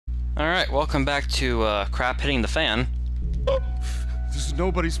Alright, welcome back to crap hitting the fan. This is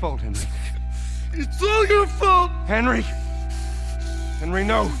nobody's fault, Henry. It's all your fault! Henry! Henry,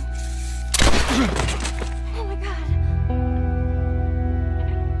 no! Oh my god.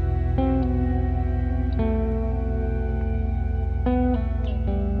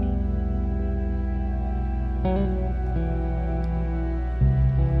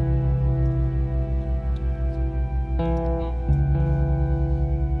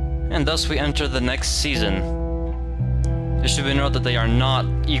 And thus we enter the next season. It should be noted that they are not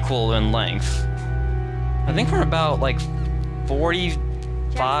equal in length. I think we're about like 45.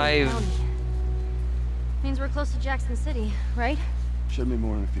 Jackson County. Means we're close to Jackson City, right? Should be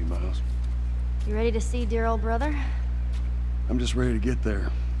more than a few miles. You ready to see dear old brother? I'm just ready to get there.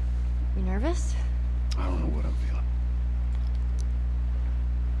 You nervous? I don't know what I'm feeling.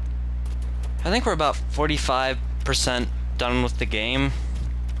 I think we're about 45% done with the game.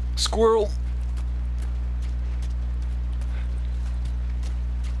 Squirrel!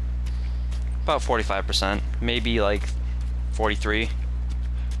 About 45%, maybe like 43.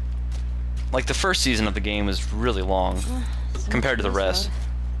 Like the first season of the game is really long compared to the rest.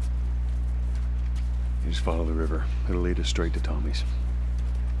 You just follow the river. It'll lead us straight to Tommy's.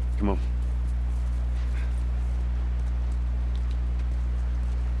 Come on.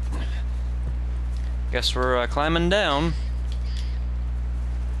 Guess we're climbing down.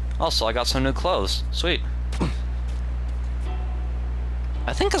 Also, I got some new clothes. Sweet.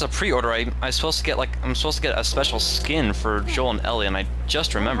 I think as a pre-order, I'm supposed to get a special skin for Joel and Ellie, and I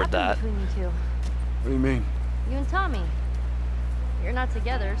just remembered that. Between you two? What do you mean? You and Tommy. You're not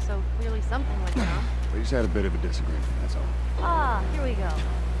together, so clearly something went wrong. We just had a bit of a disagreement, that's all. Ah, here we go.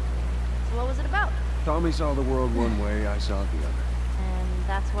 So what was it about? Tommy saw the world one way, I saw it the other. And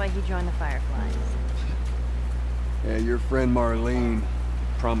that's why he joined the Fireflies. Yeah, your friend Marlene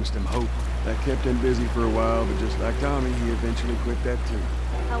promised him hope. That kept him busy for a while, but just like Tommy, he eventually quit that too.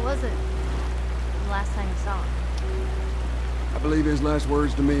 How was it? The last time you saw him? I believe his last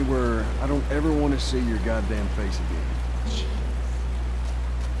words to me were, I don't ever want to see your goddamn face again. Jeez.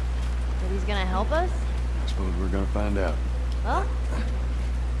 But he's gonna help us? I suppose we're gonna find out. Well,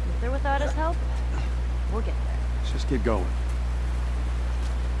 with or without his help, we'll get there. Let's just keep going.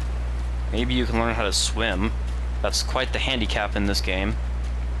 Maybe you can learn how to swim. That's quite the handicap in this game.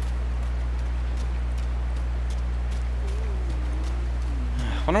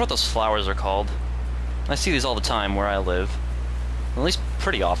 I wonder what those flowers are called. I see these all the time where I live. At least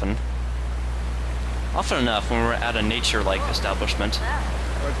pretty often. Often enough when we're at a nature-like establishment.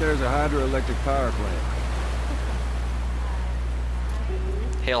 Right there's a hydroelectric power plant.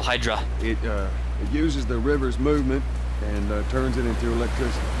 Hail Hydra. It uses the river's movement and turns it into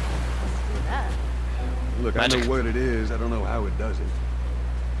electricity. Let's do that. Look, Magic. I know what it is. I don't know how it does it.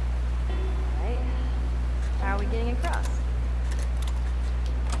 Right? How are we getting across?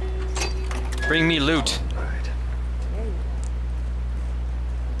 Bring me loot. Right. There you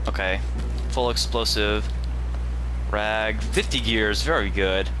go. Okay. Full explosive. Rag. 50 gears. Very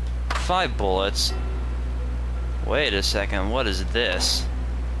good. 5 bullets. Wait a second. What is this?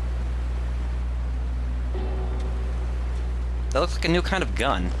 That looks like a new kind of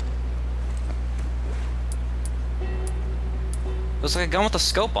gun. Looks like a gun with a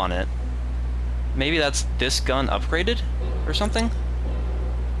scope on it. Maybe that's this gun upgraded? Or something?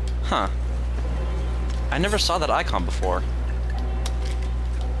 Huh. I never saw that icon before.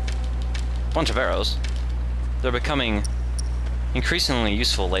 Bunch of arrows. They're becoming increasingly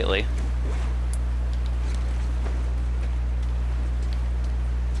useful lately.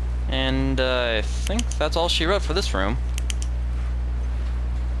 And I think that's all she wrote for this room.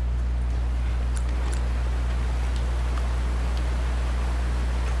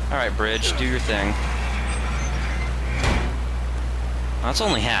 Alright, bridge, do your thing. That's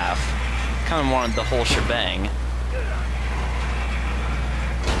only half. Kinda wanted the whole shebang.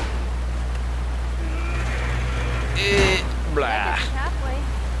 Blah. Yeah, get halfway.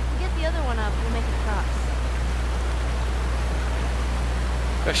 If we get the other one up, we'll make it cross.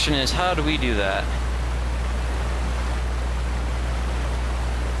 Question is, how do we do that?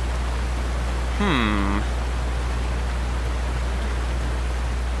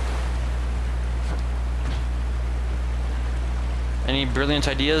 Any brilliant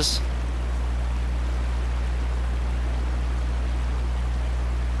ideas?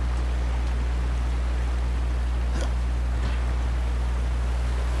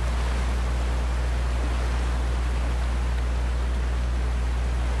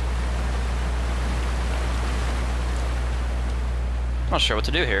 I'm not sure what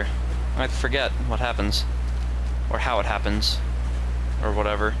to do here. I forget what happens. Or how it happens. Or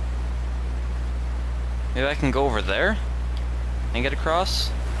whatever. Maybe I can go over there and get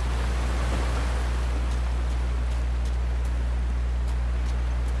across?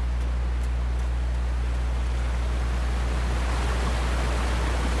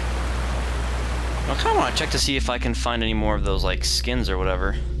 I kind of want to check to see if I can find any more of those, like, skins or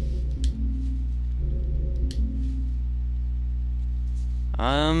whatever.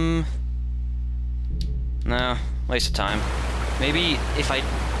 No, waste of time. Maybe if I...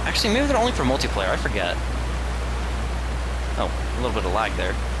 Actually, maybe they're only for multiplayer, I forget. Oh, a little bit of lag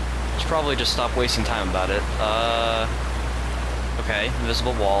there. Should probably just stop wasting time about it. Okay,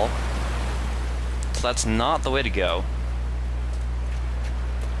 invisible wall. So that's not the way to go.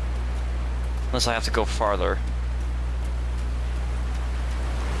 Unless I have to go farther.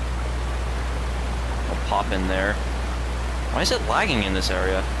 I'll pop in there. Why is it lagging in this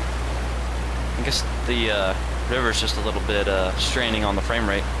area? I guess the river's just a little bit straining on the frame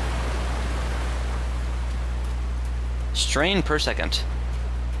rate. Strain per second.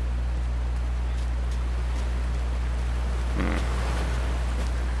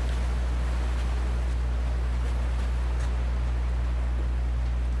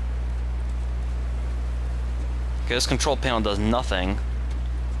 Okay, this control panel does nothing.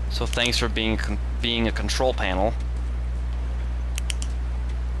 So thanks for being a control panel.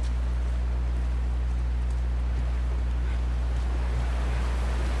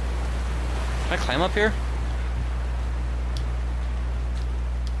 Can I climb up here?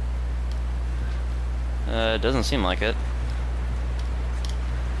 It doesn't seem like it.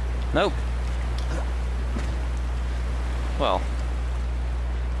 Nope. Well.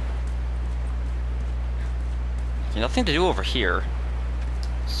 Nothing to do over here.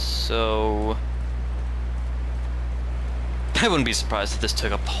 So... I wouldn't be surprised if this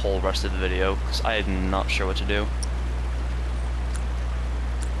took up the whole rest of the video, because I am not sure what to do.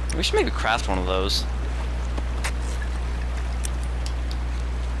 We should maybe craft one of those.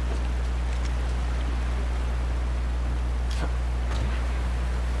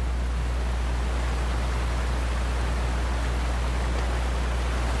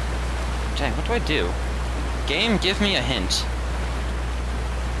 Dang, what do I do? Game, give me a hint.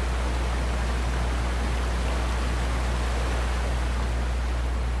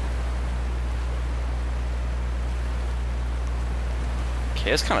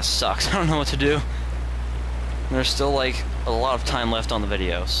 Okay, this kind of sucks. I don't know what to do. There's still, like, a lot of time left on the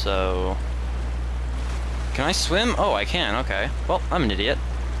video, so... Can I swim? Oh, I can, okay. Well, I'm an idiot.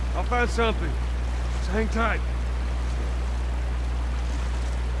 I'll find something. Just hang tight.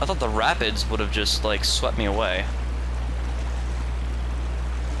 I thought the rapids would have just, like, swept me away.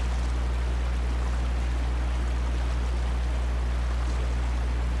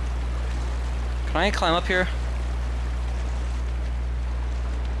 Can I climb up here?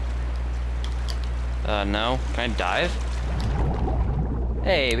 No. Can I dive?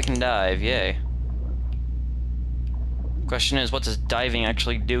 Hey, we can dive, yay. Question is, what does diving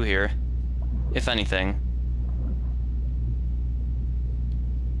actually do here? If anything.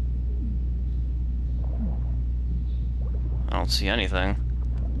 I don't see anything.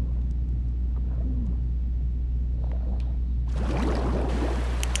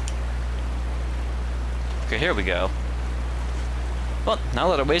 Okay, here we go. Well, now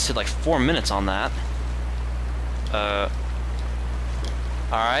that I wasted like 4 minutes on that.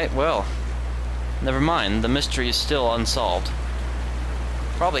 Alright, well. Never mind, the mystery is still unsolved.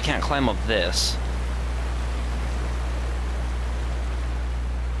 Probably can't climb up this.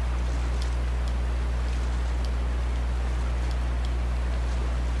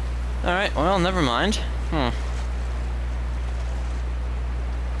 Alright, well, never mind.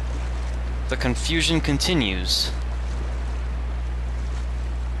 The confusion continues.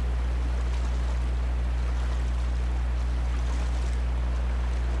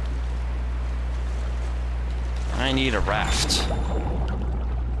 I need a raft.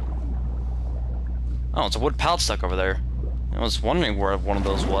 Oh, it's a wood pallet stuck over there. I was wondering where one of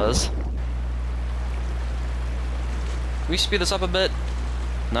those was. Can we speed this up a bit?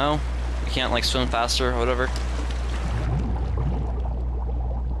 No? We can't, like, swim faster or whatever?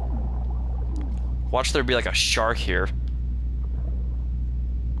 Watch there be, like, a shark here.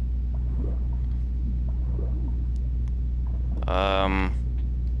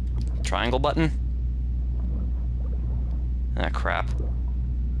 Triangle button? Ah, crap.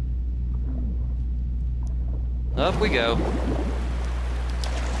 Up we go.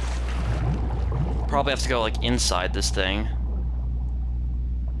 Probably have to go, like, inside this thing.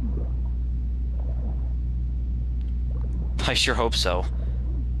 I sure hope so.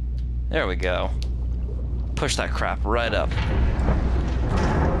 There we go. Push that crap right up.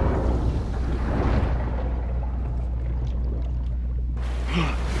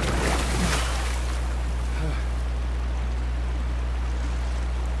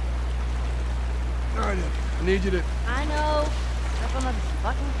 need you to... I know. Step on the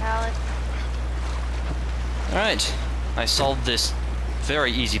fucking pallet. Alright, I solved this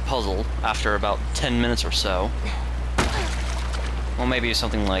very easy puzzle after about 10 minutes or so. Well, maybe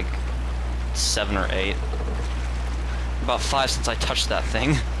something like 7 or 8. About 5 since I touched that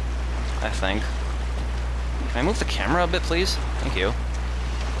thing, I think. Can I move the camera a bit, please? Thank you.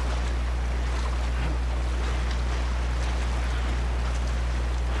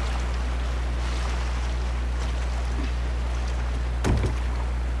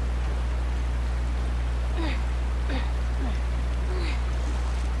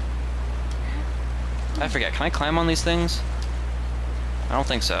 I forget, can I climb on these things? I don't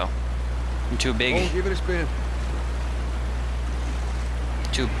think so. I'm too big. Oh, give it a spin.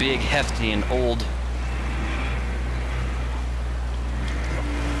 Too big, hefty, and old.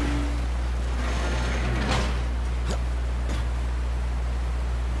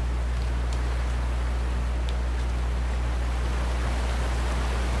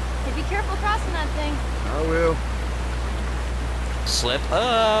 Hey, be careful crossing that thing. I will. Slip.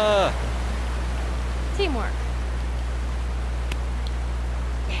 Teamwork.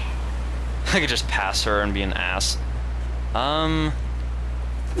 I could just pass her and be an ass. I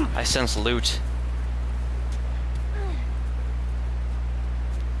sense loot.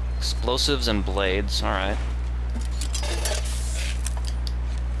 Explosives and blades, alright.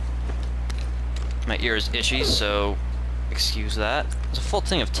 My ear is itchy, so excuse that. There's a full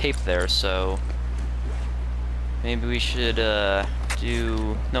thing of tape there, so maybe we should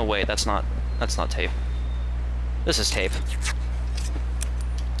do... No, wait, that's not tape. This is tape.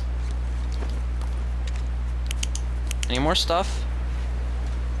 Any more stuff?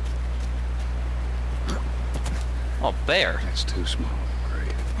 Oh, bear. That's too small.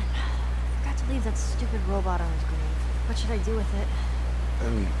 Great. Forgot to leave that stupid robot on his grave. What should I do with it?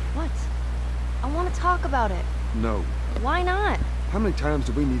 Ellie, What? I want to talk about it. no. Why not? How many times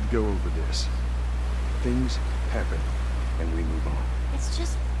do we need to go over this? Things happen, and we move on. It's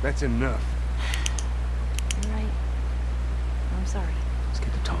just... That's enough. You're right. I'm sorry. Let's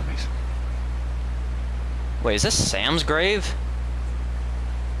get to Tommy's. Wait, is this Sam's grave?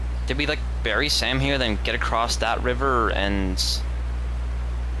 Did we, like, bury Sam here, then get across that river and...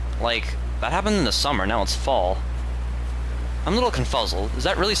 Like, that happened in the summer, now it's fall. I'm a little confuzzled. Is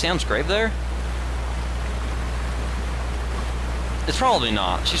that really Sam's grave there? It's probably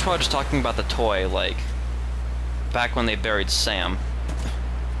not. She's probably just talking about the toy, like, back when they buried Sam.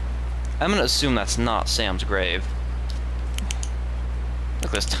 I'm gonna assume that's not Sam's grave.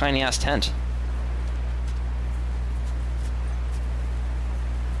 Look at this tiny-ass tent.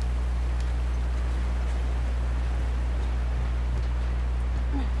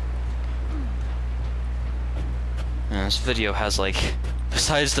 And this video has, like,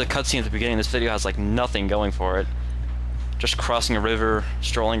 besides the cutscene at the beginning, this video has, like, nothing going for it. Just crossing a river,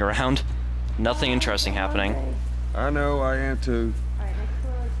 strolling around. Nothing interesting happening. I know, I am too. Alright, next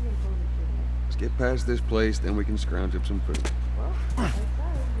door, let's see and Let's get past this place, then we can scrounge up some food. Well,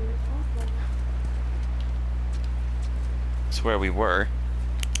 It's where we were.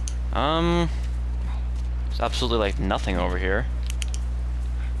 There's absolutely, like, nothing over here.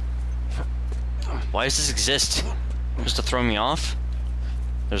 Why does this exist? Just to throw me off?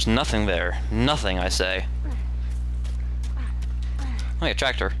 There's nothing there. Nothing, I say. Oh, yeah,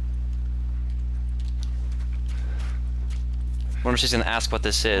 tractor. Wonder if she's gonna ask what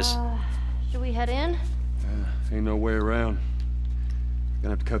this is. should we head in? Ain't no way around.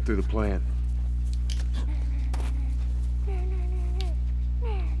 Gonna have to cut through the plant.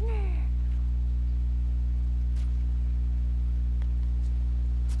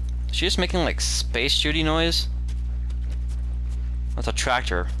 Is she just making, like, space shooty noise? That's a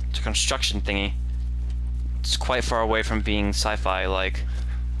tractor. It's a construction thingy. It's quite far away from being sci-fi, like.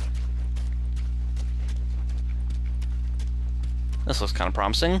 This looks kind of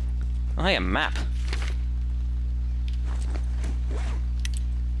promising. Oh, hey, a map.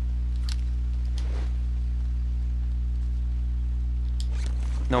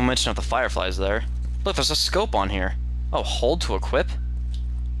 No mention of the fireflies there. Look, there's a scope on here. Oh, hold to equip?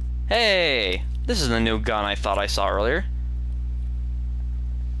 Hey! This is the new gun I thought I saw earlier.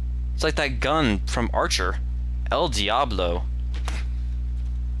 It's like that gun from Archer. El Diablo.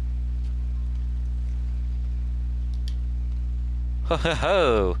 Ho ho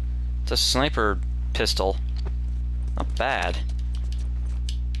ho! It's a sniper pistol. Not bad.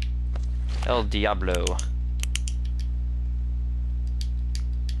 El Diablo.